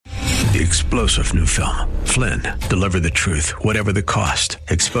The explosive new film, Flynn, deliver the truth, whatever the cost,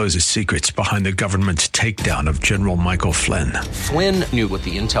 exposes secrets behind the government's takedown of General Michael Flynn. Flynn knew what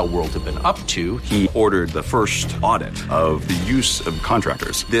the intel world had been up to. He ordered the first audit of the use of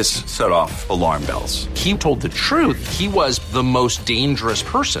contractors. This set off alarm bells. He told the truth. He was the most dangerous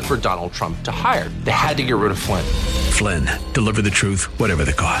person for Donald Trump to hire. They had to get rid of Flynn. Flynn, deliver the truth, whatever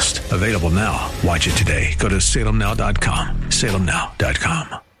the cost. Available now. Watch it today. Go to salemnow.com.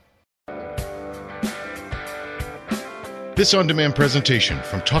 salemnow.com. This on-demand presentation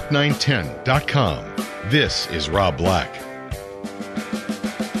from Talk910.com. This is Rob Black.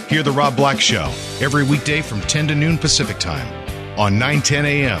 Hear The Rob Black Show every weekday from 10 to noon Pacific Time on 910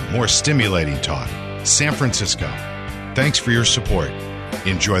 a.m. More stimulating talk. San Francisco. Thanks for your support.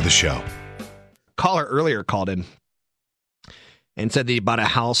 Enjoy the show. Caller earlier called in and said that he bought a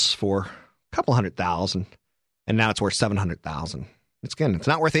house for a couple $100,000 and now it's worth $700,000. It's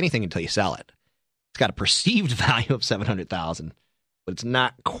not worth anything until you sell it. It's got a perceived value of $700,000, but it's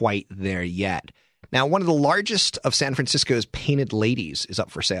not quite there yet. Now, one of the largest of San Francisco's Painted Ladies is up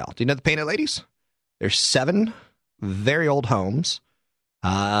for sale. Do you know the Painted Ladies? There's 7 very old homes,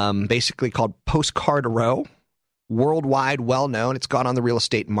 basically called Postcard Row. Worldwide, well-known. It's gone on the real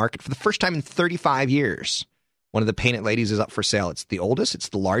estate market for the first time in 35 years. One of the Painted Ladies is up for sale. It's the oldest, it's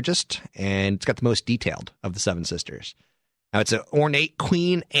the largest, and it's got the most detailed of the 7 sisters. Now, it's an ornate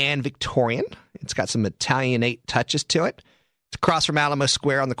Queen Anne Victorian. It's got some Italianate touches to it. It's across from Alamo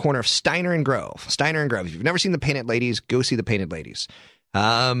Square on the corner of Steiner and Grove. Steiner and Grove. If you've never seen the Painted Ladies, go see the Painted Ladies.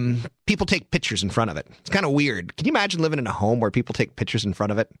 People take pictures in front of it. It's kind of weird. Can you imagine living in a home where people take pictures in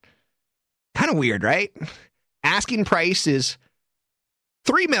front of it? Kind of weird, right? Asking price is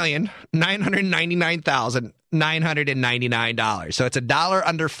 $3,999,999. So it's $1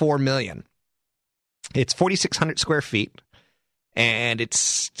 under $4 million. It's 4,600 square feet. And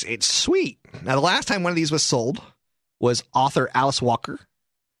it's sweet. Now, the last time one of these was sold was author Alice Walker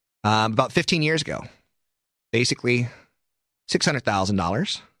about 15 years ago. Basically,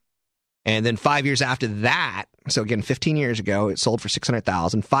 $600,000. And then 5 years after that, so again, 15 years ago, it sold for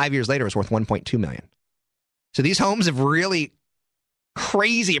 $600,000. 5 years later, it was worth $1.2 million. So these homes have really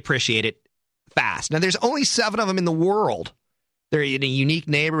crazy appreciated fast. Now, there's only 7 of them in the world. They're in a unique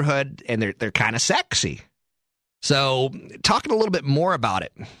neighborhood, and they're kind of sexy. So, talking a little bit more about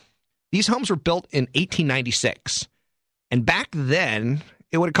it, these homes were built in 1896, and back then,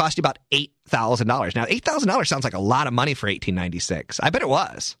 it would have cost you about $8,000. Now, $8,000 sounds like a lot of money for 1896. I bet it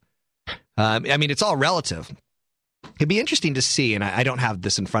was. I mean, it's all relative. It'd be interesting to see, and I don't have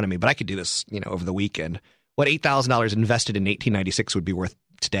this in front of me, but I could do this, over the weekend, what $8,000 invested in 1896 would be worth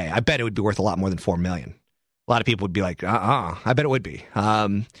today. I bet it would be worth a lot more than $4 million. A lot of people would be like, I bet it would be.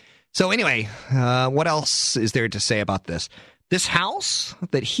 So anyway, what else is there to say about this? This house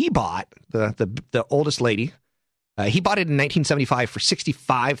that he bought, the oldest lady, he bought it in 1975 for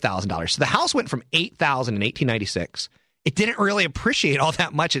 $65,000. So the house went from $8,000 in 1896. It didn't really appreciate all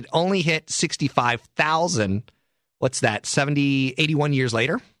that much. It only hit $65,000. What's that? 81 years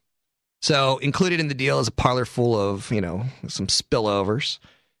later. So included in the deal is a parlor full of, some spillovers.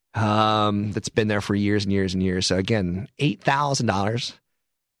 That's been there for years and years and years. So again, $8,000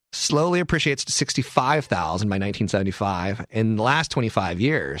 slowly appreciates to $65,000 by 1975. In the last 25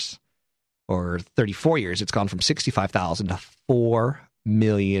 years, or 34 years, it's gone from $65,000 to $4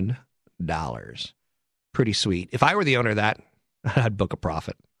 million. Pretty sweet. If I were the owner of that, I'd book a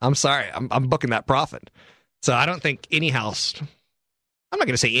profit. I'm sorry, I'm booking that profit. So I don't think any house, I'm not going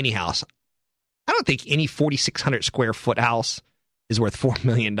to say any house, I don't think any 4,600 square foot house is worth $4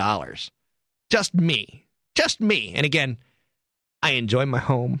 million. Just me. And again, I enjoy my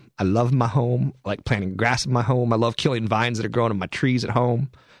home. I love my home. I like planting grass in my home. I love killing vines that are growing on my trees at home.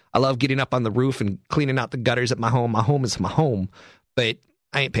 I love getting up on the roof and cleaning out the gutters at my home. My home is my home, but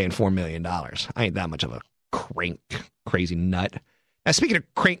I ain't paying $4 million. I ain't that much of a crazy nut. Now, speaking of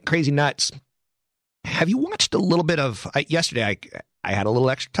crazy nuts, have you watched a little bit of, yesterday I had a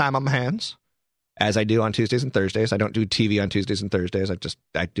little extra time on my hands, as I do on Tuesdays and Thursdays. I don't do TV on Tuesdays and Thursdays. I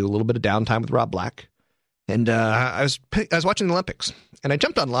do a little bit of downtime with Rob Black. And I was watching the Olympics, and I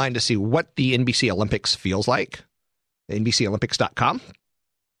jumped online to see what the NBC Olympics feels like, NBCOlympics.com,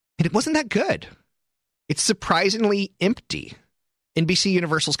 and it wasn't that good. It's surprisingly empty. NBC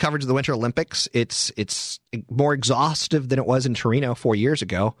Universal's coverage of the Winter Olympics, it's more exhaustive than it was in Torino 4 years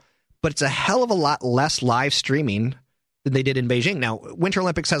ago, but it's a hell of a lot less live streaming than they did in Beijing. Now, Winter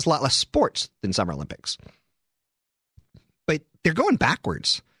Olympics has a lot less sports than Summer Olympics, but they're going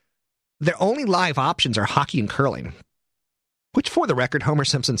backwards. Their only live options are hockey and curling, which, for the record, Homer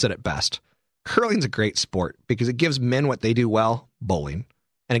Simpson said it best. Curling's a great sport because it gives men what they do well, bowling,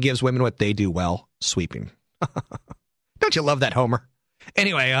 And it gives women what they do well, sweeping. Don't you love that, Homer?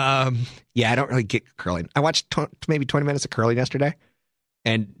 Anyway, yeah, I don't really get curling. I watched maybe 20 minutes of curling yesterday,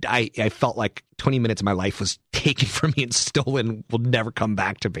 and I felt like 20 minutes of my life was taken from me and stolen, will never come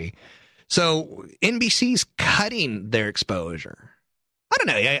back to me. So NBC's cutting their exposure. I don't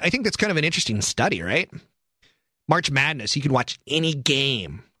know. I think that's kind of an interesting study, right? March Madness, you can watch any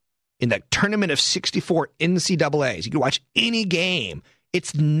game in the tournament of 64 NCAAs. You can watch any game.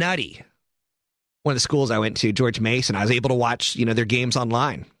 It's nutty. One of the schools I went to, George Mason, I was able to watch, their games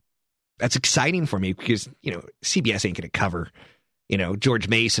online. That's exciting for me because, CBS ain't going to cover, George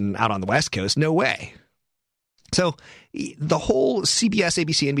Mason out on the West Coast. No way. So the whole CBS,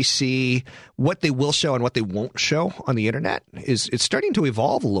 ABC, NBC, what they will show and what they won't show on the internet it's starting to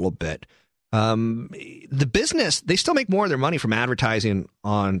evolve a little bit. The business, they still make more of their money from advertising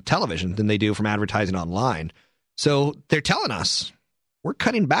on television than they do from advertising online. So they're telling us we're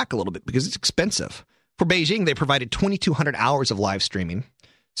cutting back a little bit because it's expensive. For Beijing, they provided 2,200 hours of live streaming,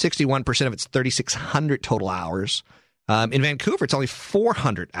 61% of its 3,600 total hours. In Vancouver, it's only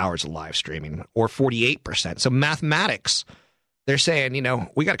 400 hours of live streaming, or 48%. So mathematics, they're saying,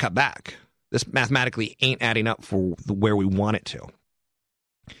 we got to cut back. This mathematically ain't adding up for where we want it to.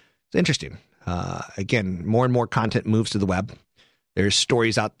 It's interesting. Again, more and more content moves to the web. There's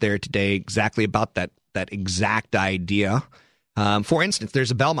stories out there today exactly about that exact idea. For instance,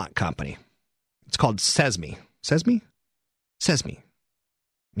 there's a Belmont company. It's called Sesame. Sesame?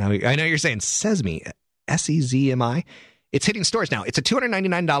 Now, I know you're saying Sesame. Sezmi. It's hitting stores now. It's a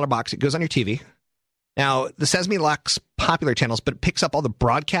 $299 box. It goes on your TV. Now, the Sesame lacks popular channels, but it picks up all the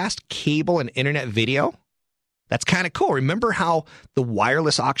broadcast, cable, and internet video. That's kind of cool. Remember how the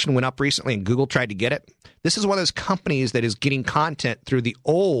wireless auction went up recently and Google tried to get it? This is one of those companies that is getting content through the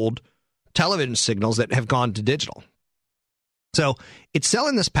old television signals that have gone to digital. So it's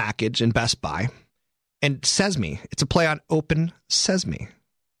selling this package in Best Buy, and Sesame, it's a play on Open Sesame.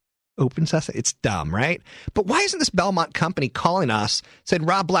 Open Sesame. It's dumb, right? But why isn't this Belmont company calling us, said,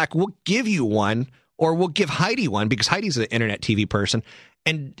 Rob Black, we'll give you one, or we'll give Heidi one, because Heidi's an internet TV person,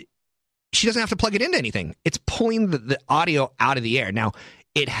 and she doesn't have to plug it into anything. It's pulling the audio out of the air. Now,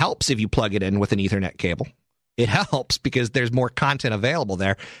 it helps if you plug it in with an Ethernet cable. It helps because there's more content available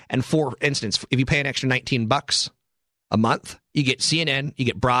there. And for instance, if you pay an extra $19 a month, you get CNN, you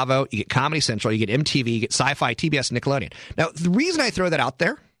get Bravo, you get Comedy Central, you get MTV, you get Sci-Fi, TBS, Nickelodeon. Now, the reason I throw that out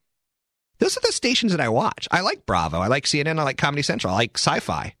there, those are the stations that I watch. I like Bravo, I like CNN, I like Comedy Central, I like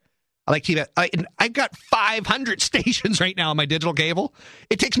Sci-Fi, I like TBS. I've got 500 stations right now on my digital cable.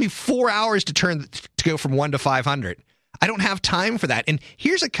 It takes me 4 hours to go from 1 to 500. I don't have time for that. And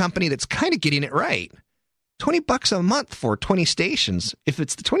here's a company that's kind of getting it right. $20 a month for 20 stations. If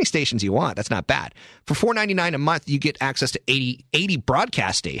it's the 20 stations you want, that's not bad. For $4.99 a month, you get access to 80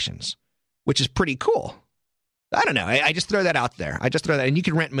 broadcast stations, which is pretty cool. I don't know. I just throw that out there. And you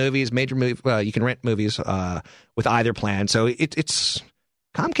can rent movies, you can rent movies with either plan. So it's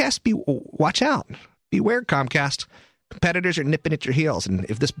Comcast. Watch out. Beware, Comcast. Competitors are nipping at your heels. And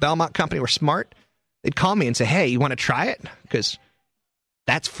if this Belmont company were smart, they'd call me and say, hey, you want to try it? Because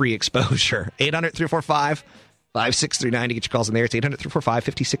that's free exposure. 800-345-5639 to get your calls in there. It's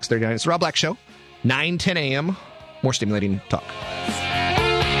 800-345-5639. It's the Rob Black Show, 9-10 a.m. More stimulating talk.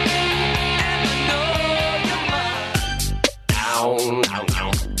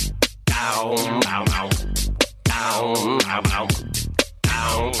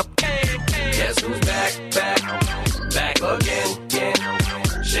 Guess who's back again.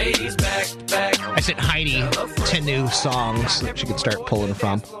 Shady's back. I sent Heidi 10 new songs that she could start pulling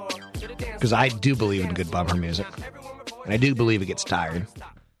from, because I do believe in good bumper music, and I do believe it gets tired.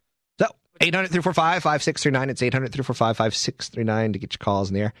 So 800-345-5639. It's 800-345-5639 to get your calls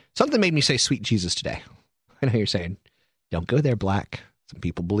in the air. Something made me say sweet Jesus today. I know you're saying, don't go there, Black. Some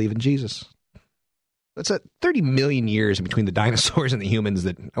people believe in Jesus. That's 30 million years in between the dinosaurs and the humans.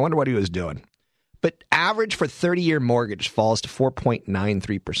 That I wonder what he was doing. But average for 30-year mortgage falls to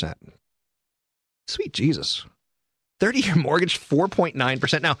 4.93%. Sweet Jesus. 30-year mortgage,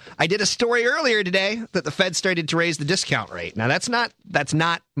 4.9%. Now, I did a story earlier today that the Fed started to raise the discount rate. Now, that's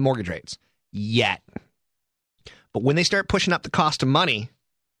not mortgage rates yet. But when they start pushing up the cost of money,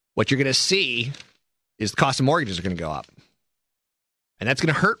 what you're going to see is the cost of mortgages are going to go up. And that's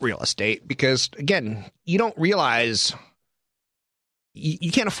going to hurt real estate because, again, you don't realize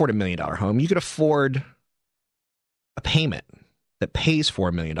you can't afford $1 million home. You could afford a payment that pays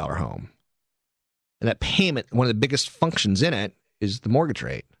for $1 million home. And that payment, one of the biggest functions in it is the mortgage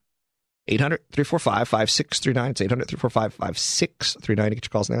rate. 800-345-5639. It's 800-345-5639 to get your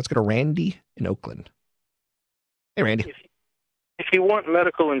calls now. Let's go to Randy in Oakland. Hey, Randy. If you want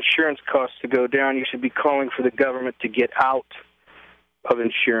medical insurance costs to go down, you should be calling for the government to get out of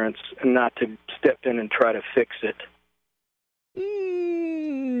insurance and not to step in and try to fix it.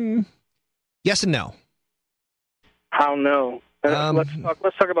 Yes and no. How no?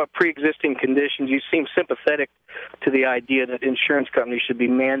 Let's talk about pre-existing conditions. You seem sympathetic to the idea that insurance companies should be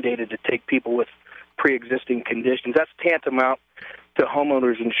mandated to take people with pre-existing conditions. That's tantamount to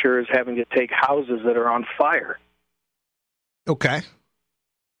homeowners insurers having to take houses that are on fire. Okay.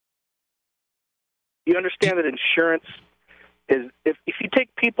 You understand that insurance is, if you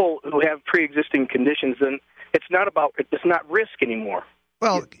take people who have pre-existing conditions, then it's not risk anymore.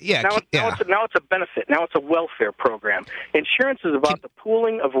 Well, yeah. Now it's a benefit. Now it's a welfare program. Insurance is about the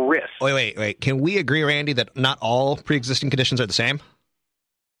pooling of risk. Wait. Can we agree, Randy, that not all pre-existing conditions are the same?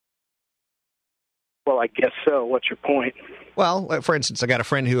 Well, I guess so. What's your point? Well, for instance, I got a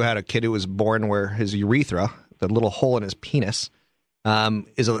friend who had a kid who was born where his urethra, the little hole in his penis,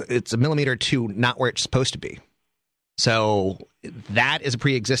 it's a millimeter or two not where it's supposed to be. So that is a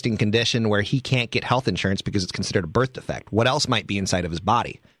pre-existing condition where he can't get health insurance because it's considered a birth defect. What else might be inside of his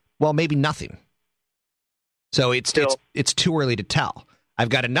body? Well, maybe nothing. So it's too early to tell. I've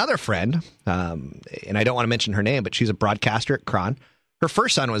got another friend, and I don't want to mention her name, but she's a broadcaster at Kron. Her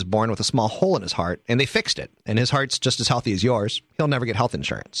first son was born with a small hole in his heart, and they fixed it. And his heart's just as healthy as yours. He'll never get health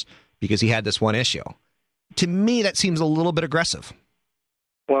insurance because he had this one issue. To me, that seems a little bit aggressive.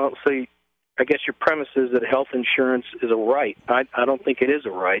 Well, so I guess your premise is that health insurance is a right. I don't think it is a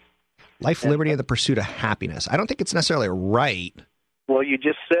right. Life, liberty, and the pursuit of happiness. I don't think it's necessarily a right. Well, you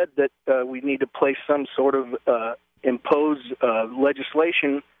just said that we need to place some sort of impose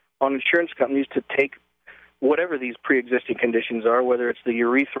legislation on insurance companies to take whatever these pre-existing conditions are, whether it's the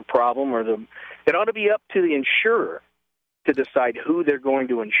urethra problem or it ought to be up to the insurer to decide who they're going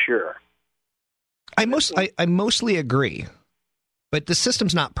to insure. I mostly agree. But the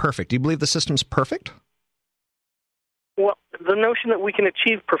system's not perfect. Do you believe the system's perfect? Well, the notion that we can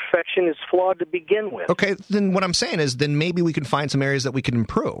achieve perfection is flawed to begin with. Okay, then what I'm saying is then maybe we can find some areas that we can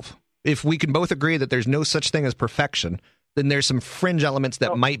improve. If we can both agree that there's no such thing as perfection, then there's some fringe elements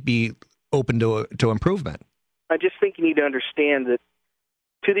that might be open to improvement. I just think you need to understand that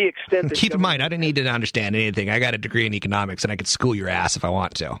to the extent that... Keep in mind, I didn't need to understand anything. I got a degree in economics, and I could school your ass if I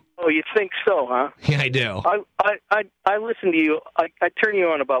want to. Oh, you think so, huh? Yeah, I do. I listen to you. I turn you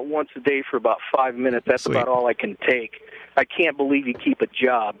on about once a day for about 5 minutes. That's Sweet. About all I can take. I can't believe you keep a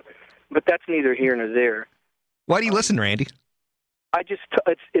job. But that's neither here nor there. Why do you listen, Randy?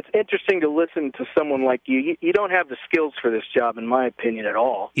 It's interesting to listen to someone like you. You don't have the skills for this job, in my opinion, at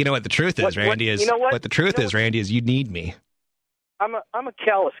all. You know what the truth is, Randy, is... You know what the truth is, Randy, is you need me. I'm a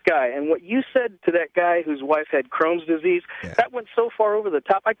callous guy, and what you said to that guy whose wife had Crohn's disease, that went so far over the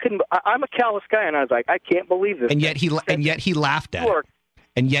top. I'm a callous guy, and I was like, I can't believe this. And yet he laughed at it.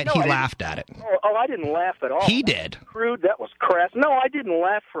 And yet he laughed at it. Oh, I didn't laugh at all. He did. That was crude. That was crass. No, I didn't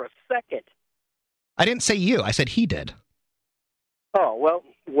laugh for a second. I didn't say you. I said he did. Oh, well,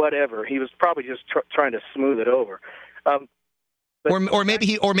 whatever. He was probably just trying to smooth it over. Or maybe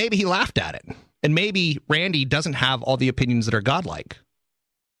he laughed at it. And maybe Randy doesn't have all the opinions that are godlike.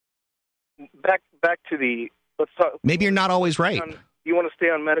 Back to the... Let's talk. Maybe you're not always right. You want to stay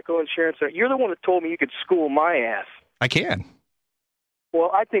on medical insurance? You're the one that told me you could school my ass. I can.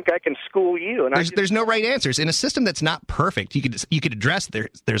 Well, I think I can school you. And there's no right answers. In a system that's not perfect, you could address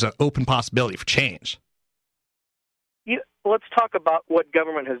there's an open possibility for change. Let's talk about what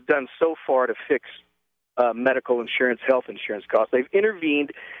government has done so far to fix medical insurance, health insurance costs. They've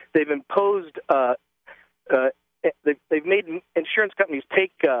intervened. They've imposed. They've made insurance companies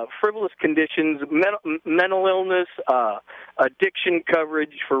take frivolous conditions, mental illness, addiction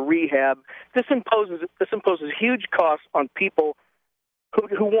coverage for rehab. This imposes huge costs on people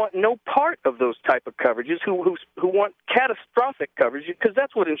who want no part of those type of coverages, who want catastrophic coverage, because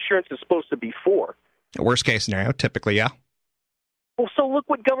that's what insurance is supposed to be for. Worst case scenario, typically, yeah. Well, so look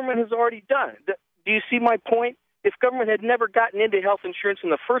what government has already done. Do you see my point? If government had never gotten into health insurance in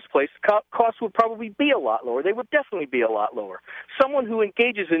the first place, costs would probably be a lot lower. They would definitely be a lot lower. Someone who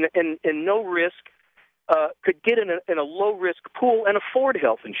engages in no risk could get in a low-risk pool and afford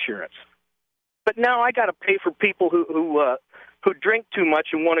health insurance. But now I got to pay for people who drink too much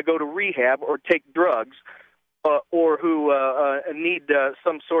and want to go to rehab or take drugs, or who need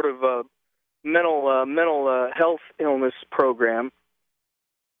some sort of mental health illness program.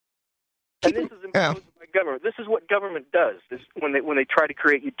 And this is imposed by government. This is what government does when they try to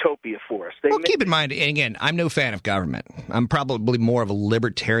create utopia for us. Keep in mind, and again, I'm no fan of government. I'm probably more of a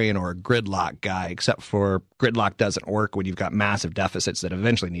libertarian or a gridlock guy, except for gridlock doesn't work when you've got massive deficits that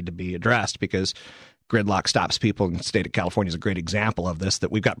eventually need to be addressed, because gridlock stops people, and the state of California is a great example of this,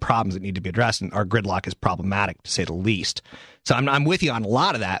 that we've got problems that need to be addressed, and our gridlock is problematic, to say the least. So I'm with you on a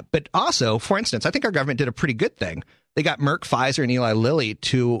lot of that. But also, for instance, I think our government did a pretty good thing. They got Merck, Pfizer, and Eli Lilly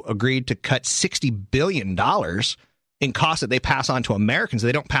to agree to cut $60 billion in costs that they pass on to Americans.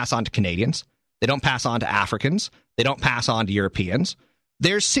 They don't pass on to Canadians. They don't pass on to Africans. They don't pass on to Europeans.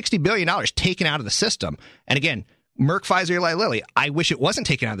 There's $60 billion taken out of the system. And again, Merck, Pfizer, Eli Lilly, I wish it wasn't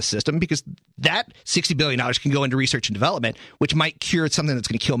taken out of the system, because that $60 billion can go into research and development, which might cure something that's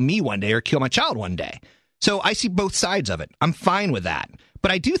going to kill me one day or kill my child one day. So I see both sides of it. I'm fine with that.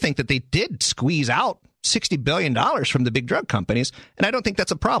 But I do think that they did squeeze out $60 billion from the big drug companies, and I don't think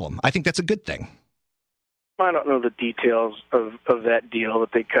that's a problem. I think that's a good thing. I don't know the details of that deal that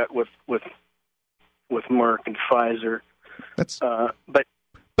they cut with Merck and Pfizer. That's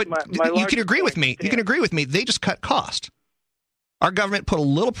but you can agree with me. You can agree with me. They just cut cost. Our government put a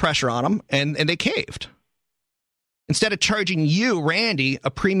little pressure on them, and they caved. Instead of charging you, Randy, a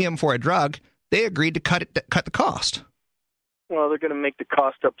premium for a drug, they agreed to cut the cost. Well, they're going to make the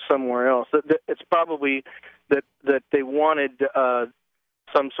cost up somewhere else. It's probably that they wanted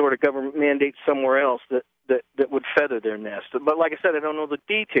some sort of government mandate somewhere else that would feather their nest. But like I said, I don't know the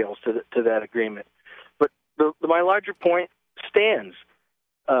details to that agreement. But my larger point stands.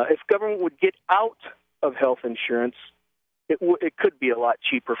 If government would get out of health insurance, it could be a lot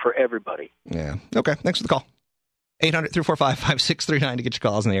cheaper for everybody. Yeah. Okay. Thanks for the call. 800-345-5639 to get your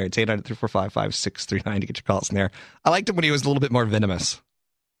calls in the air. It's 800-345-5639 to get your calls in the air. I liked him when he was a little bit more venomous.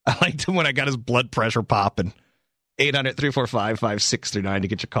 I liked him when I got his blood pressure popping. 800-345-5639 to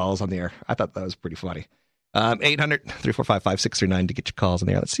get your calls on the air. I thought that was pretty funny. 800-345-5639 to get your calls on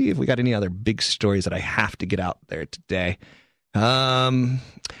the air. Let's see if we got any other big stories that I have to get out there today.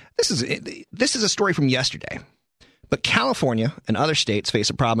 This is a story from yesterday. But California and other states face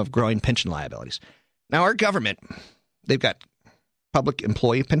a problem of growing pension liabilities. Now, our government, they've got public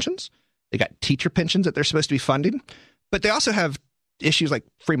employee pensions. They got teacher pensions that they're supposed to be funding. But they also have issues like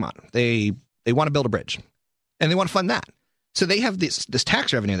Fremont. They want to build a bridge, and they want to fund that. So they have this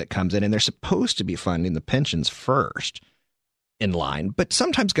tax revenue that comes in, and they're supposed to be funding the pensions first in line. But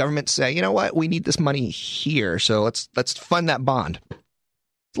sometimes governments say, you know what, we need this money here, so let's fund that bond.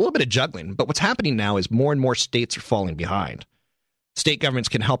 It's a little bit of juggling, but what's happening now is more and more states are falling behind. State governments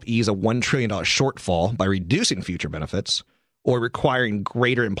can help ease a $1 trillion shortfall by reducing future benefits or requiring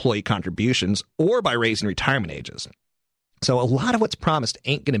greater employee contributions or by raising retirement ages. So a lot of what's promised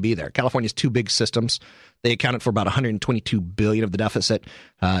ain't going to be there. California's two big systems. They accounted for about $122 billion of the deficit.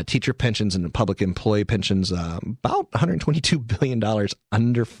 Teacher pensions and public employee pensions, about $122 billion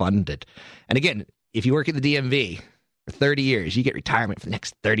underfunded. And again, if you work at the DMV for 30 years, you get retirement for the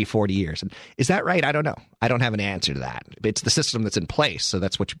next 30, 40 years. And is that right? I don't know. I don't have an answer to that. It's the system that's in place, so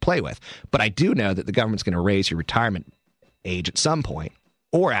that's what you play with. But I do know that the government's going to raise your retirement age at some point,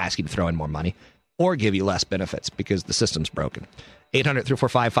 or ask you to throw in more money, or give you less benefits because the system's broken.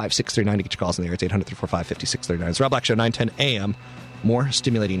 800-345-5639 to get your calls in the air. It's 800-345-5639. It's Rob Black Show, 910 a.m. More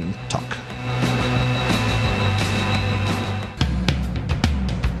stimulating talk.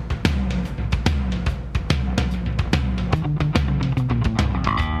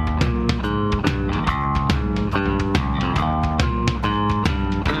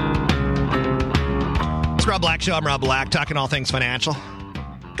 It's Rob Black Show. I'm Rob Black, talking all things financial.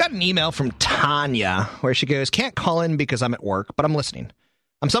 Got an email from Tanya where she goes, can't call in because I'm at work, but I'm listening.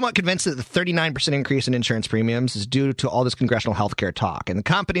 I'm somewhat convinced that the 39% increase in insurance premiums is due to all this congressional health care talk. And the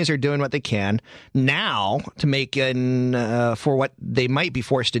companies are doing what they can now to make in for what they might be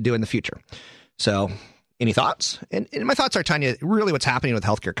forced to do in the future. So any thoughts? And my thoughts are, Tanya, really what's happening with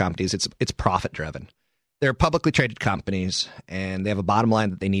healthcare companies, it's profit driven. They're publicly traded companies, and they have a bottom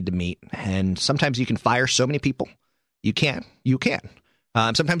line that they need to meet. And sometimes you can fire so many people. You can.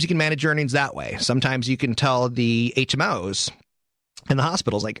 Sometimes you can manage earnings that way. Sometimes you can tell the HMOs and the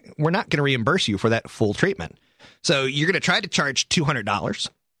hospitals, like, we're not going to reimburse you for that full treatment. So you're going to try to charge $200,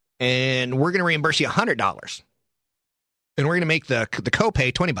 and we're going to reimburse you $100. And we're going to make the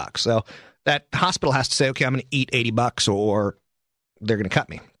copay $20. So that hospital has to say, okay, I'm going to eat $80 or they're going to cut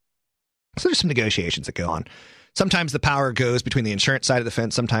me. So there's some negotiations that go on. Sometimes the power goes between the insurance side of the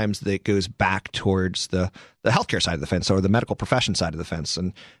fence. Sometimes it goes back towards the healthcare side of the fence or the medical profession side of the fence.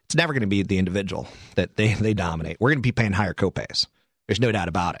 And it's never going to be the individual that they dominate. We're going to be paying higher copays. There's no doubt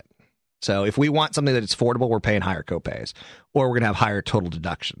about it. So if we want something that's affordable, we're paying higher copays, or we're going to have higher total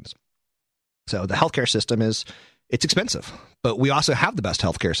deductions. So the healthcare system it's expensive, but we also have the best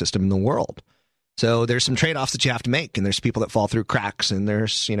healthcare system in the world. So there's some trade-offs that you have to make, and there's people that fall through cracks, and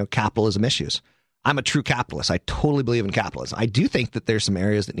there's, capitalism issues. I'm a true capitalist. I totally believe in capitalism. I do think that there's some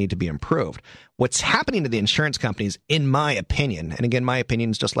areas that need to be improved. What's happening to the insurance companies, in my opinion, and again, my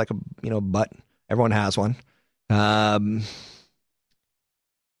opinion is just like a butt. Everyone has one.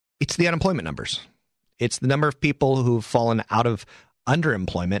 It's the unemployment numbers. It's the number of people who've fallen out of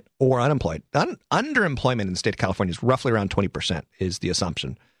underemployment or unemployed. Underemployment in the state of California is roughly around 20% is the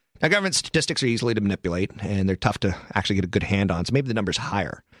assumption. Now, government statistics are easily to manipulate, and they're tough to actually get a good hand on, so maybe the number's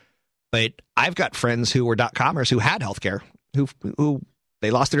higher. But I've got friends who were .comers who had healthcare, who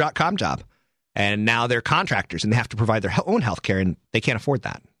they lost their .com job, and now they're contractors, and they have to provide their own healthcare, and they can't afford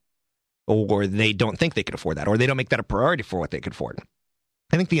that. Or they don't think they can afford that, or they don't make that a priority for what they can afford.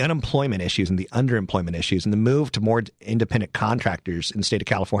 I think the unemployment issues and the underemployment issues and the move to more independent contractors in the state of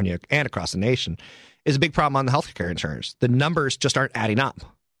California and across the nation is a big problem on the healthcare insurers. The numbers just aren't adding up.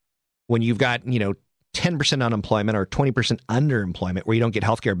 When you've got, 10% unemployment or 20% underemployment where you don't get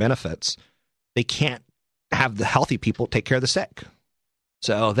healthcare benefits, they can't have the healthy people take care of the sick.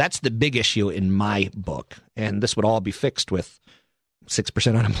 So that's the big issue in my book. And this would all be fixed with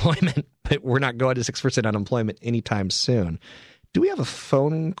 6% unemployment, but we're not going to 6% unemployment anytime soon. Do we have a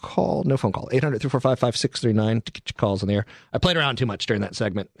phone call? No phone call. 800-345-5639 to get your calls in the air. I played around too much during that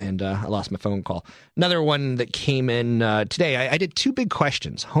segment, and I lost my phone call. Another one that came in today, I did two big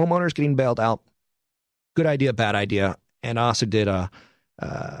questions. Homeowners getting bailed out. Good idea, bad idea. And I also did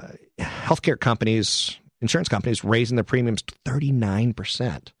healthcare companies, insurance companies raising their premiums to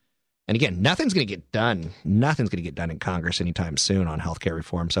 39%. And again, nothing's going to get done. Nothing's going to get done in Congress anytime soon on healthcare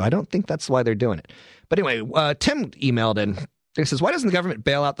reform. So I don't think that's why they're doing it. But anyway, Tim emailed in. He says, why doesn't the government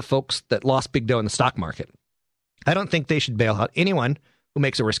bail out the folks that lost big dough in the stock market? I don't think they should bail out anyone who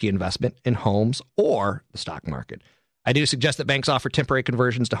makes a risky investment in homes or the stock market. I do suggest that banks offer temporary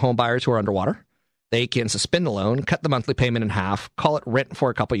conversions to home buyers who are underwater. They can suspend the loan, cut the monthly payment in half, call it rent for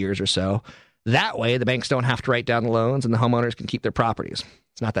a couple years or so. That way, the banks don't have to write down the loans and the homeowners can keep their properties.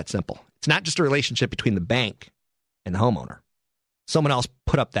 It's not that simple. It's not just a relationship between the bank and the homeowner. Someone else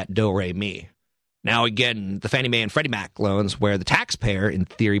put up that do-re-mi. Now, again, the Fannie Mae and Freddie Mac loans, where the taxpayer, in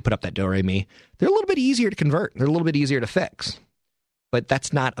theory, put up that do-re-mi, they're a little bit easier to convert. They're a little bit easier to fix. But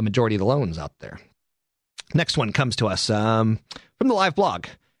that's not a majority of the loans out there. Next one comes to us from the live blog.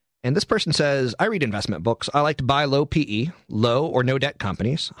 And this person says, I read investment books. I like to buy low PE, low or no debt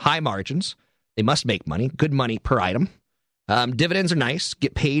companies, high margins. They must make money, good money per item. Dividends are nice.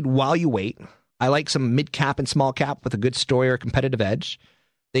 Get paid while you wait. I like some mid-cap and small cap with a good story or competitive edge.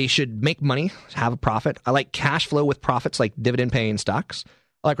 They should make money, have a profit. I like cash flow with profits like dividend-paying stocks.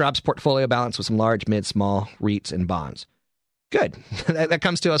 I like Rob's portfolio balance with some large, mid, small REITs and bonds. Good. That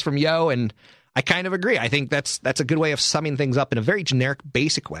comes to us from Yo, and I kind of agree. I think that's a good way of summing things up in a very generic,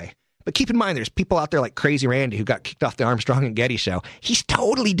 basic way. But keep in mind, there's people out there like Crazy Randy who got kicked off the Armstrong and Getty show. He's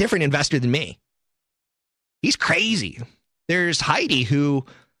totally different investor than me. He's crazy. There's Heidi who,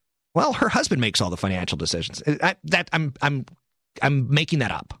 well, her husband makes all the financial decisions. I'm making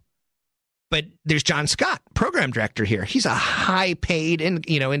that up. But there's John Scott, program director here. He's a high-paid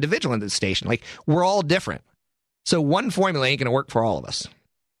individual in the station. Like, we're all different. So one formula ain't going to work for all of us.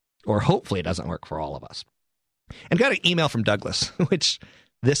 Or hopefully it doesn't work for all of us. And got an email from Douglas, which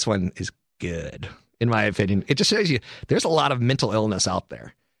this one is good, in my opinion. It just shows you there's a lot of mental illness out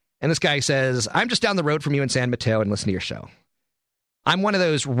there. And this guy says, I'm just down the road from you in San Mateo and listen to your show. I'm one of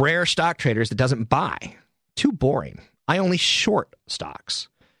those rare stock traders that doesn't buy. Too boring. I only short stocks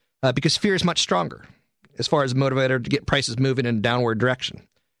because fear is much stronger as far as a motivator to get prices moving in a downward direction.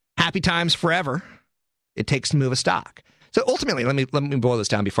 Happy times forever. It takes to move a stock. So ultimately, let me boil this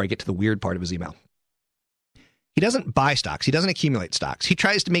down before I get to the weird part of his email. He doesn't buy stocks. He doesn't accumulate stocks. He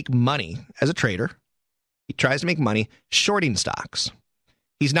tries to make money as a trader. He tries to make money shorting stocks.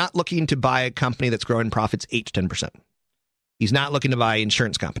 He's not looking to buy a company that's growing profits 8 to 10%. He's not looking to buy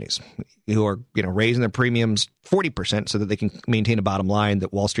insurance companies who are, raising their premiums 40% so that they can maintain a bottom line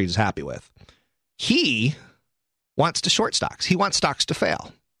that Wall Street is happy with. He wants to short stocks. He wants stocks to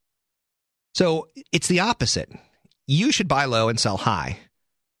fail. So it's the opposite. You should buy low and sell high.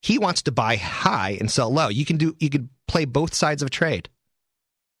 He wants to buy high and sell low. You could play both sides of a trade.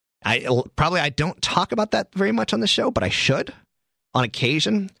 I don't talk about that very much on the show, but I should on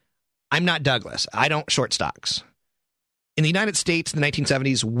occasion. I'm not Douglas. I don't short stocks. In the United States in the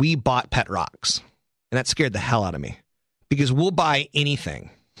 1970s, we bought pet rocks, and that scared the hell out of me because we'll buy anything.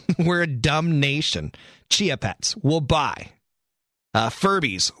 We're a dumb nation. Chia Pets, we'll buy.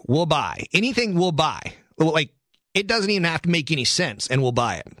 Furbies, we'll buy. Anything we'll buy. Like, it doesn't even have to make any sense, and we'll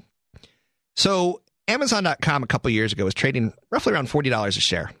buy it. So Amazon.com a couple years ago was trading roughly around $40 a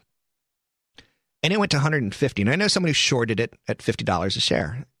share, and it went to $150. And I know somebody who shorted it at $50 a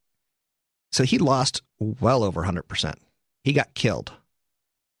share. So he lost well over 100%. He got killed.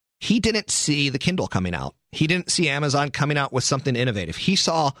 He didn't see the Kindle coming out. He didn't see Amazon coming out with something innovative. He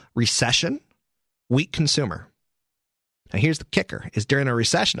saw recession, weak consumer. Now, here's the kicker, is during a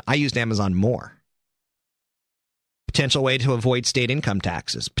recession, I used Amazon more. Potential way to avoid state income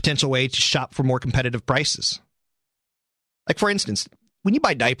taxes. Potential way to shop for more competitive prices. Like, for instance, when you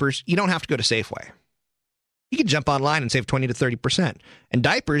buy diapers, you don't have to go to Safeway. You can jump online and save 20 to 30%. And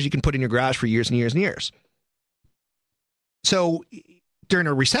diapers, you can put in your garage for years and years and years. So during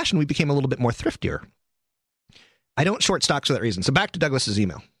a recession, we became a little bit more thriftier. I don't short stocks for that reason. So back to Douglas's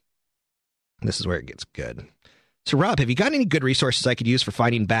email. This is where it gets good. So, Rob, have you got any good resources I could use for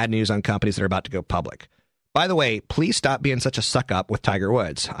finding bad news on companies that are about to go public? By the way, please stop being such a suck-up with Tiger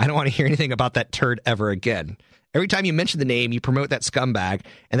Woods. I don't want to hear anything about that turd ever again. Every time you mention the name, you promote that scumbag,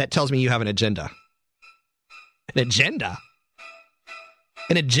 and that tells me you have an agenda. An agenda?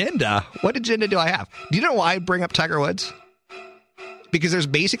 An agenda? What agenda do I have? Do you know why I bring up Tiger Woods? Because there's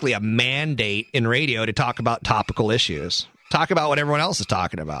basically a mandate in radio to talk about topical issues. Talk about what everyone else is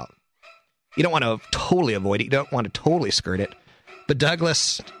talking about. You don't want to totally avoid it. You don't want to totally skirt it. But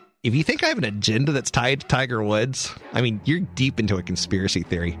Douglas, if you think I have an agenda that's tied to Tiger Woods, I mean, you're deep into a conspiracy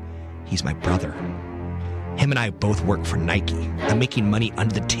theory. He's my brother. Him and I both work for Nike. I'm making money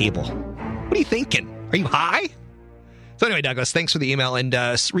under the table. What are you thinking? Are you high? So anyway, Douglas, thanks for the email and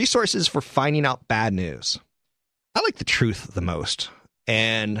resources for finding out bad news. I like the truth the most.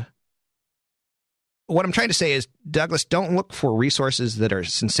 And what I'm trying to say is, Douglas, don't look for resources that are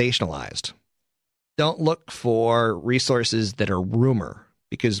sensationalized. Don't look for resources that are rumor,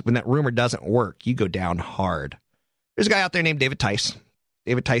 because when that rumor doesn't work, you go down hard. There's a guy out there named David Tice.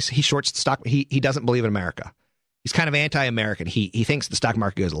 David Tice, he shorts the stock. He doesn't believe in America. He's kind of anti-American. He thinks the stock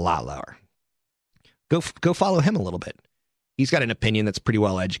market goes a lot lower. Go follow him a little bit. He's got an opinion that's pretty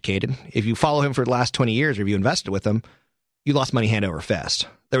well educated. If you follow him for the last 20 years, or if you invested with him, you lost money hand over fist.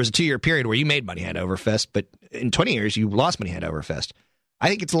 There was a 2-year period where you made money hand over fist, but in 20 years, you lost money hand over fist. I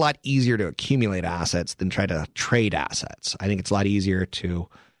think it's a lot easier to accumulate assets than try to trade assets. I think it's a lot easier to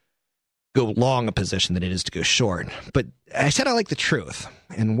go long a position than it is to go short. But I said I like the truth.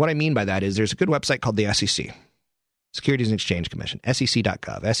 And what I mean by that is there's a good website called the SEC, Securities and Exchange Commission,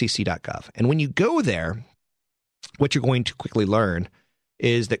 sec.gov. And when you go there, what you're going to quickly learn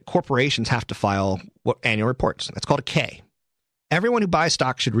is that corporations have to file annual reports. That's called a K. Everyone who buys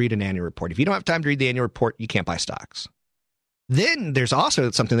stocks should read an annual report. If you don't have time to read the annual report, you can't buy stocks. Then there's also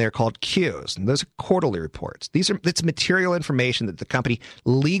something there called Qs, and those are quarterly reports. It's material information that the company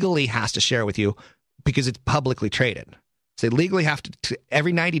legally has to share with you because it's publicly traded. So they legally have to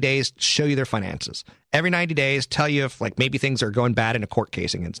every 90 days show you their finances. Every 90 days tell you if like maybe things are going bad in a court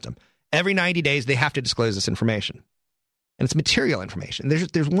case against them. Every 90 days they have to disclose this information. And it's material information.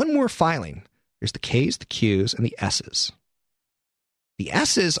 There's one more filing. There's the Ks, the Qs, and the Ss. The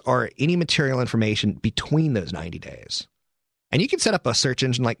S's are any material information between those 90 days. And you can set up a search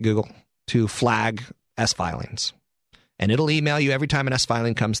engine like Google to flag S filings. And it'll email you every time an S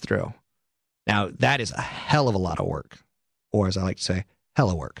filing comes through. Now, that is a hell of a lot of work. Or as I like to say,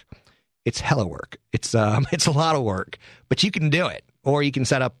 hella work. It's hella work. It's a lot of work. But you can do it. Or you can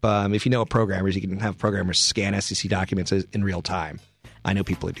set up, if you know programmers, you can have programmers scan SEC documents in real time. I know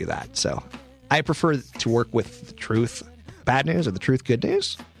people who do that. So I prefer to work with the truth bad news or the truth good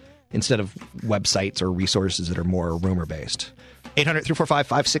news instead of websites or resources that are more rumor-based.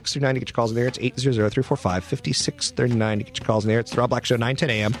 800-345-5639 to get your calls in there. It's 800-345-5639 to get your calls in there. It's the Rob Black Show, 9-10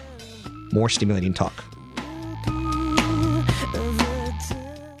 a.m. More stimulating talk.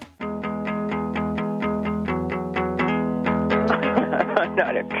 I'm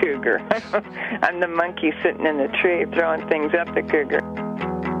not a cougar. I'm the monkey sitting in the tree throwing things up the cougar.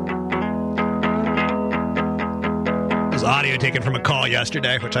 There's audio taken from a call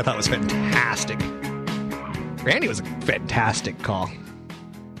yesterday, which I thought was fantastic. Randy was a fantastic call.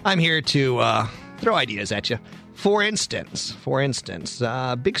 I'm here to throw ideas at you. For instance,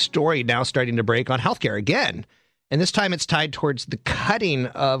 big story now starting to break on healthcare again. And this time it's tied towards the cutting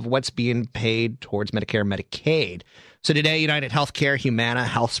of what's being paid towards Medicare and Medicaid. So today, United Healthcare, Humana,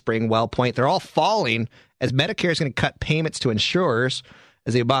 HealthSpring, WellPoint, they're all falling as Medicare is going to cut payments to insurers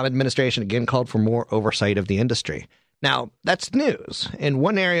as the Obama administration again called for more oversight of the industry. Now, that's news. And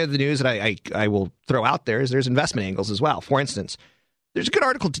one area of the news that I will throw out there is there's investment angles as well. For instance, there's a good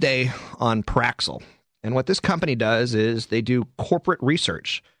article today on Praxil. And what this company does is they do corporate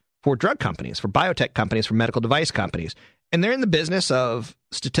research for drug companies, for biotech companies, for medical device companies. And they're in the business of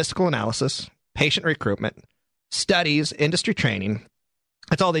statistical analysis, patient recruitment, studies, industry training.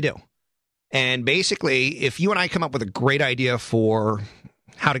 That's all they do. And basically, if you and I come up with a great idea for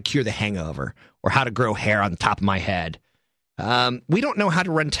how to cure the hangover or how to grow hair on the top of my head. We don't know how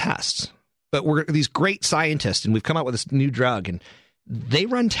to run tests, but we're these great scientists, and we've come up with this new drug, and they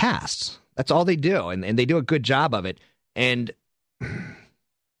run tests. That's all they do, and they do a good job of it. And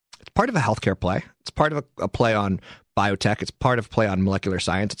it's part of a healthcare play. It's part of a play on biotech. It's part of a play on molecular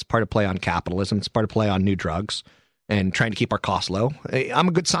science. It's part of play on capitalism. It's part of play on new drugs and trying to keep our costs low. I'm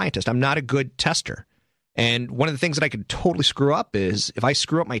a good scientist. I'm not a good tester. And one of the things that I could totally screw up is if I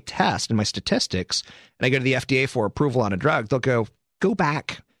screw up my test and my statistics and I go to the FDA for approval on a drug, they'll go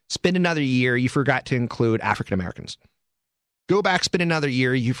back, spend another year. You forgot to include African Americans. Go back, spend another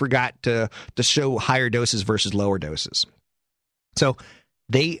year. You forgot to show higher doses versus lower doses. So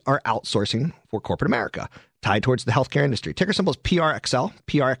they are outsourcing for corporate America, tied towards the healthcare industry. Ticker symbol is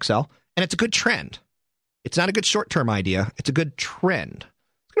PRXL, and it's a good trend. It's not a good short-term idea. It's a good trend.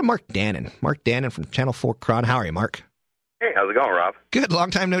 Let's go to Mark Dannon. Mark Dannon from Channel 4 Cron. How are you, Mark? Hey, how's it going, Rob? Good.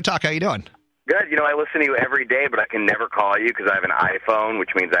 Long time no talk. How you doing? Good. You know, I listen to you every day, but I can never call you because I have an iPhone,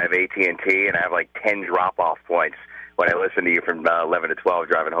 which means I have AT&T, and I have like 10 drop-off points when I listen to you from 11 to 12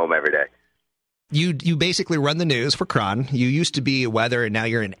 driving home every day. You basically run the news for Cron. You used to be a weather, and now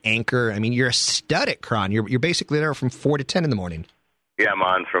you're an anchor. I mean, you're a stud at Cron. You're basically there from 4 to 10 in the morning. Yeah, I'm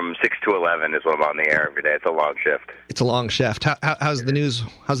on from 6 to 11 is when I'm on the air every day. It's a long shift. It's a long shift. How's the news?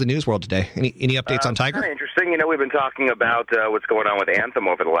 How's the news world today? Any updates on Tiger? Kind of interesting. You know, we've been talking about what's going on with Anthem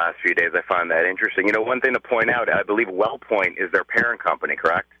over the last few days. I find that interesting. You know, one thing to point out, I believe WellPoint is their parent company,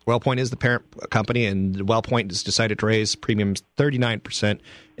 correct? WellPoint is the parent company, and WellPoint has decided to raise premiums 39%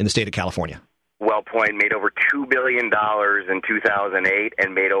 in the state of California. WellPoint made over $2 billion in 2008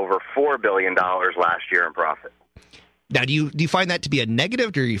 and made over $4 billion last year in profit. Now, do you find that to be a negative,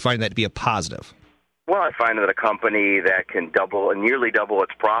 or do you find that to be a positive? Well, I find that a company that can nearly double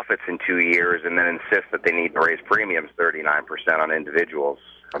its profits in 2 years and then insist that they need to raise premiums 39% on individuals,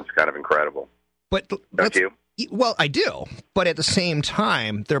 that's kind of incredible. But don't you? Well, I do. But at the same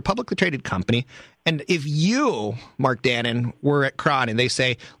time, they're a publicly traded company. And if you, Mark Dannon, were at Cron and they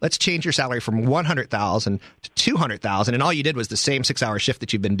say, let's change your salary from $100,000 to $200,000, and all you did was the same 6-hour shift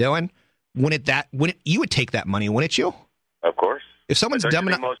that you've been doing, you would take that money, wouldn't you? Of course. If someone's dumb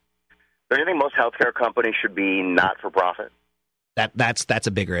enough, don't you think most healthcare companies should be not for profit? That's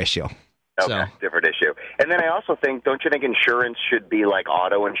a bigger issue. Okay, different issue. And then I also think, don't you think insurance should be like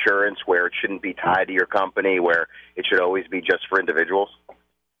auto insurance, where it shouldn't be tied to your company, where it should always be just for individuals?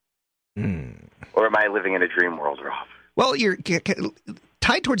 Or am I living in a dream world, Rob? Well, you're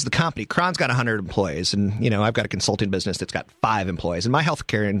tied towards the company. Cron's got 100 employees, and I've got a consulting business that's got 5 employees, and my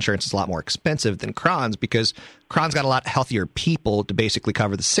healthcare insurance is a lot more expensive than Cron's because Cron's got a lot healthier people to basically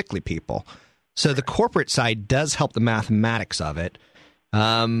cover the sickly people. So the corporate side does help the mathematics of it.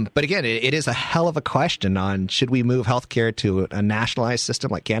 But again, it is a hell of a question on should we move healthcare to a nationalized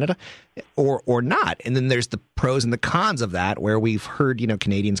system like Canada or not? And then there's the pros and the cons of that, where we've heard,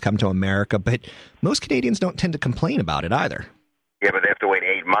 Canadians come to America, but most Canadians don't tend to complain about it either. Yeah, but they have to wait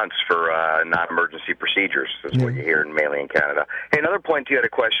 8 months for non-emergency procedures, is what you hear mainly in Canada. Hey, another point, you had a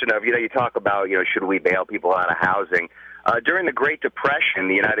question of, you talk about, should we bail people out of housing? During the Great Depression,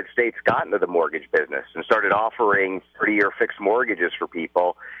 the United States got into the mortgage business and started offering 30-year fixed mortgages for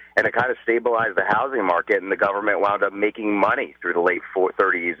people, and it kind of stabilized the housing market, and the government wound up making money through the late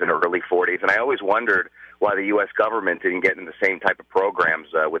 30s and early 40s. And I always wondered why the U.S. government didn't get into the same type of programs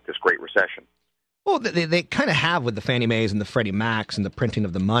with this Great Recession. Well, they kind of have with the Fannie Mae's and the Freddie Macs and the printing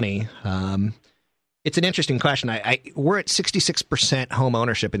of the money. It's an interesting question. We're at 66% home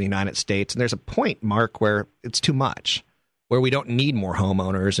ownership in the United States, and there's a point, Mark, where it's too much, where we don't need more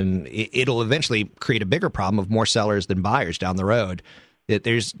homeowners, and it'll eventually create a bigger problem of more sellers than buyers down the road.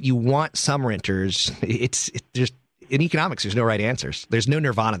 You want some renters. It's just in economics, there's no right answers. There's no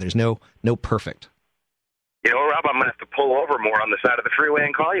nirvana. There's no perfect. Rob, I'm going to have to pull over more on the side of the freeway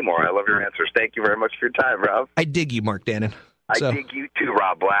and call you more. I love your answers. Thank you very much for your time, Rob. I dig you, Mark Dannon. I dig you too,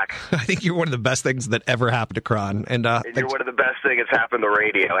 Rob Black. I think you're one of the best things that ever happened to Cron. And you're one of the best things that's happened to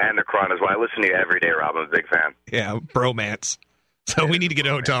radio and to Cron as well. I listen to you every day, Rob. I'm a big fan. Yeah, bromance. So we need to get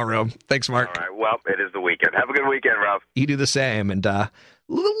a hotel room. Thanks, Mark. All right. Well, it is the weekend. Have a good weekend, Rob. You do the same. And a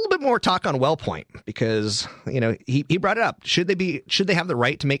little bit more talk on WellPoint, because, he brought it up. Should they have the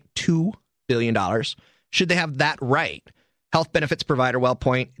right to make $2 billion? Should they have that right? Health benefits provider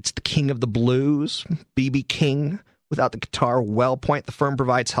WellPoint, it's the king of the blues, B.B. King. Without the guitar, WellPoint, the firm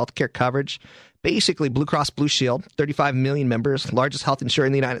provides healthcare coverage. Basically, Blue Cross Blue Shield, 35 million members, largest health insurer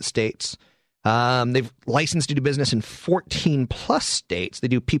in the United States. They've licensed to do business in 14-plus states. They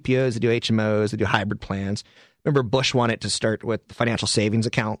do PPOs, they do HMOs, they do hybrid plans. Remember, Bush wanted to start with financial savings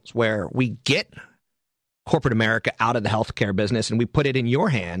accounts, where we get corporate America out of the healthcare business, and we put it in your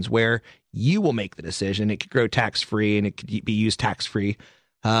hands where you will make the decision. It could grow tax-free and it could be used tax-free.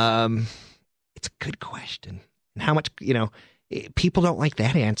 It's a good question. And how much, people don't like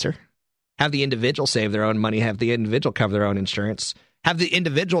that answer. Have the individual save their own money, have the individual cover their own insurance, have the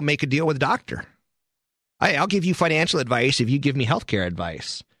individual make a deal with a doctor. I'll give you financial advice if you give me healthcare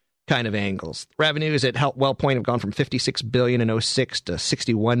advice kind of angles. Revenues at WellPoint have gone from $56 billion in 06 to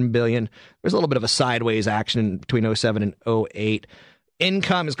 $61 billion. There's a little bit of a sideways action between 07 and 08.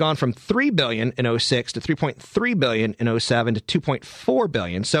 Income has gone from $3 billion in 06 to $3.3 billion in 07 to $2.4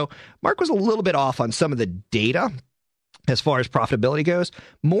 billion. So Mark was a little bit off on some of the data as far as profitability goes.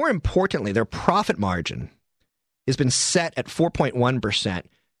 More importantly, their profit margin has been set at 4.1%.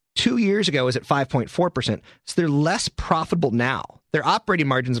 2 years ago, it was at 5.4%. So they're less profitable now. Their operating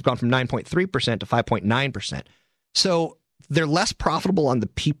margins have gone from 9.3% to 5.9%. So they're less profitable on the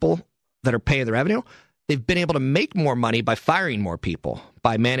people that are paying the revenue. They've been able to make more money by firing more people,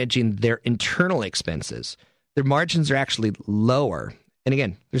 by managing their internal expenses. Their margins are actually lower. And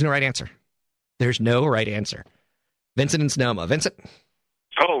again, there's no right answer. There's no right answer. Vincent and Sonoma. Vincent?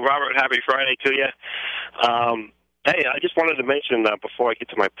 Oh, Robert, happy Friday to you. Hey, I just wanted to mention before I get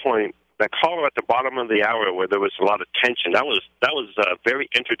to my point, that caller at the bottom of the hour where there was a lot of tension, that was very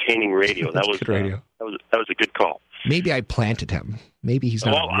entertaining radio. That was good radio. That was a good call. Maybe I planted him. Maybe he's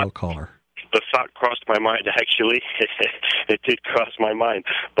not a real caller. The thought crossed my mind, actually. It did cross my mind.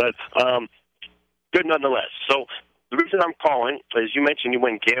 But good nonetheless. So the reason I'm calling is you mentioned you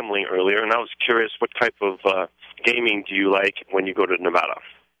went gambling earlier, and I was curious what type of gaming do you like when you go to Nevada?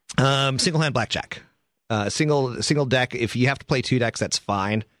 Single-hand blackjack. Single deck. If you have to play two decks, that's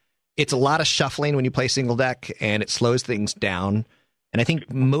fine. It's a lot of shuffling when you play single deck, and it slows things down. And I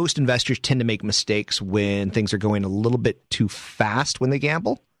think most investors tend to make mistakes when things are going a little bit too fast when they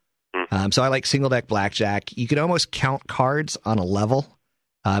gamble. So I like single deck blackjack. You can almost count cards on a level.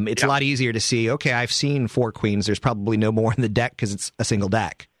 It's a lot easier to see, okay, I've seen 4 queens. There's probably no more in the deck because it's a single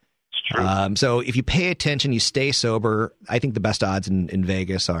deck. So if you pay attention, you stay sober. I think the best odds in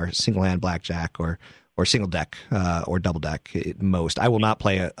Vegas are single hand blackjack or single deck or double deck at most. I will not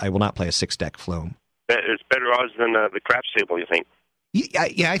play a 6-deck Floam. It's better odds than the craps table, you think?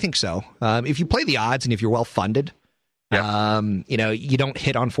 Yeah, I think so. If you play the odds and if you're well funded, you don't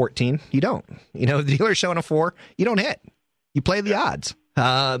hit on 14. You don't. The dealer's showing a 4, you don't hit. You play the odds.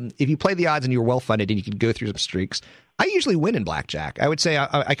 If you play the odds and you're well funded and you can go through some streaks, I usually win in blackjack. I would say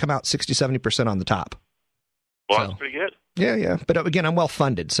I come out 60-70% on the top. Well, that's pretty good. Yeah. But again, I'm well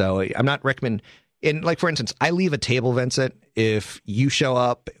funded, so I'm not recommending. And like, for instance, I leave a table, Vincent, if you show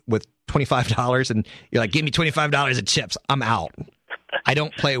up with $25 and you're like, give me $25 of chips, I'm out. I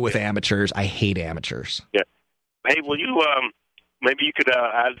don't play with amateurs. I hate amateurs. Yeah. Hey, will you, maybe you could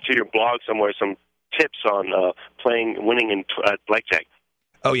add to your blog somewhere some tips on winning in blackjack.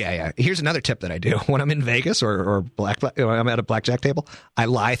 Oh, yeah. Here's another tip that I do. When I'm in Vegas or I'm at a blackjack table, I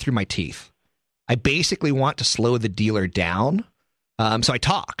lie through my teeth. I basically want to slow the dealer down. So I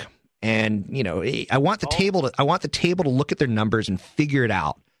talk. And, I want the table to look at their numbers and figure it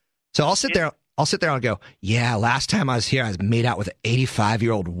out. So I'll sit there and go, yeah, last time I was here, I was made out with an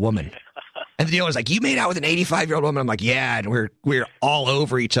 85-year-old woman. And the dealer's like, you made out with an 85-year-old woman? I'm like, yeah, and we're all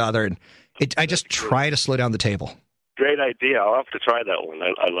over each other. And I just try to slow down the table. Great idea. I'll have to try that one.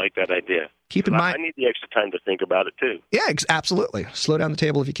 I like that idea. Keep in mind, I need the extra time to think about it, too. Yeah, absolutely. Slow down the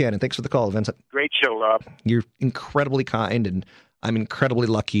table if you can. And thanks for the call, Vincent. Great show, Rob. You're incredibly kind, and I'm incredibly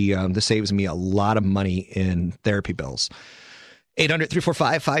lucky. This saves me a lot of money in therapy bills.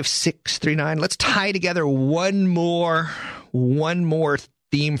 800-345-5639. Let's tie together one more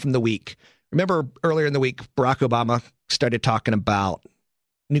theme from the week. Remember earlier in the week, Barack Obama started talking about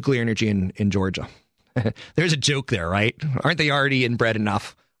nuclear energy in Georgia. There's a joke there, right? Aren't they already inbred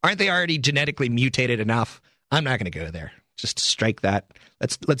enough? Aren't they already genetically mutated enough? I'm not going to go there. Just strike that.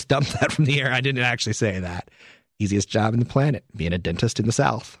 Let's dump that from the air. I didn't actually say that. Easiest job in the planet, being a dentist in the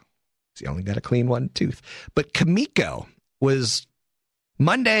South. You only got to clean one tooth. But Kamiko was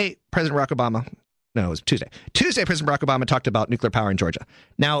Monday, President Barack Obama. No, it was Tuesday. Tuesday, President Barack Obama talked about nuclear power in Georgia.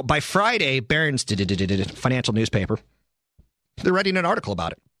 Now, by Friday, Barron's financial newspaper, they're writing an article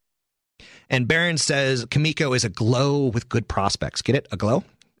about it. And Barron's says Kamiko is aglow with good prospects. Get it? Aglow?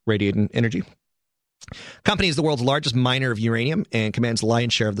 Radiant energy. Company is the world's largest miner of uranium and commands the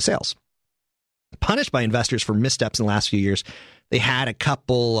lion's share of the sales. Punished by investors for missteps in the last few years, they had a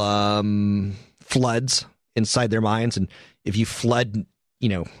couple floods inside their mines. And if you flood,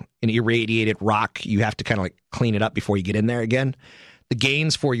 an irradiated rock, you have to kind of like clean it up before you get in there again. The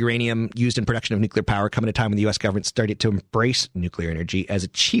gains for uranium used in production of nuclear power come at a time when the U.S. government started to embrace nuclear energy as a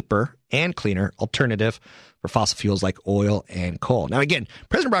cheaper and cleaner alternative for fossil fuels like oil and coal. Now, again,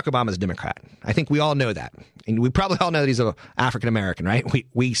 President Barack Obama is a Democrat. I think we all know that. And we probably all know that he's an African-American, right?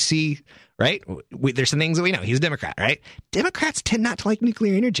 We see, right? There's some things that we know. He's a Democrat, right? Democrats tend not to like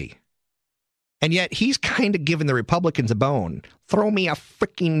nuclear energy. And yet he's kind of giving the Republicans a bone. Throw me a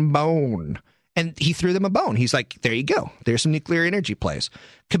freaking bone. And he threw them a bone. He's like, there you go. There's some nuclear energy plays.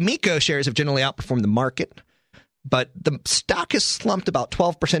 Cameco shares have generally outperformed the market, but the stock has slumped about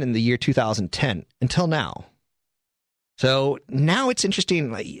 12% in the year 2010 until now. So now it's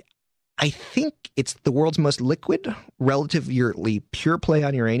interesting. I think it's the world's most liquid, relatively pure play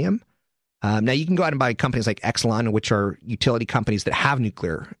on uranium. Now, you can go out and buy companies like Exelon, which are utility companies that have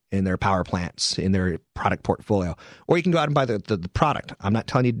nuclear in their power plants, in their product portfolio. Or you can go out and buy the product. I'm not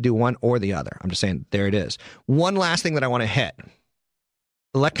telling you to do one or the other. I'm just saying there it is. One last thing that I want to hit.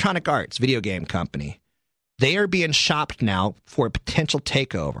 Electronic Arts, video game company. They are being shopped now for a potential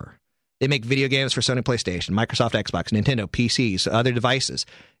takeover. They make video games for Sony PlayStation, Microsoft Xbox, Nintendo, PCs, other devices.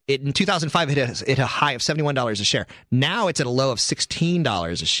 In 2005, it hit a high of $71 a share. Now it's at a low of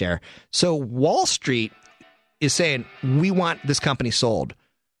 $16 a share. So Wall Street is saying, we want this company sold.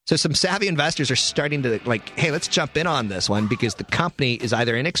 So some savvy investors are starting to hey, let's jump in on this one because the company is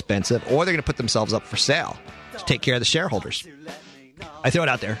either inexpensive or they're going to put themselves up for sale to take care of the shareholders. I throw it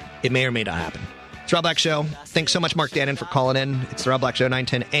out there. It may or may not happen. It's Rob Black Show. Thanks so much, Mark Dannon, for calling in. It's the Rob Black Show,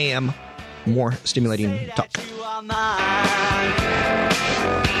 9:10 a.m. More stimulating talk.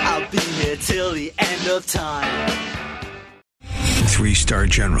 I'll be here till the end of time. 3-star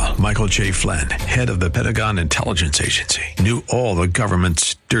General Michael J. Flynn, head of the Pentagon Intelligence Agency, knew all the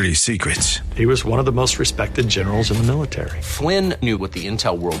government's dirty secrets. He was one of the most respected generals in the military. Flynn knew what the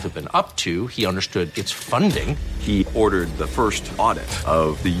intel world had been up to. He understood its funding. He ordered the first audit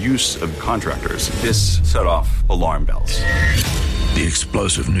of the use of contractors. This set off alarm bells. The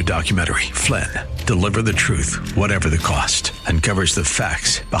explosive new documentary, Flynn, Deliver the Truth, Whatever the Cost, uncovers the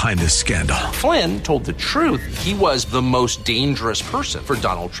facts behind this scandal. Flynn told the truth. He was the most dangerous person for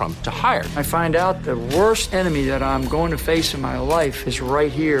Donald Trump to hire. I find out the worst enemy that I'm going to face in my life is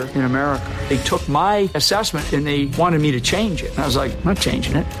right here in America. They took my assessment and they wanted me to change it. And I was like, I'm not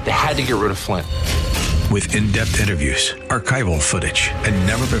changing it. They had to get rid of Flynn. With in-depth interviews, archival footage, and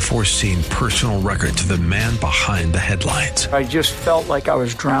never-before-seen personal records of the man behind the headlines. I just felt like I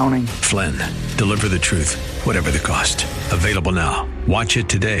was drowning. Flynn, Deliver the Truth, Whatever the Cost. Available now. Watch it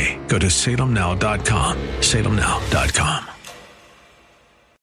today. Go to salemnow.com. salemnow.com.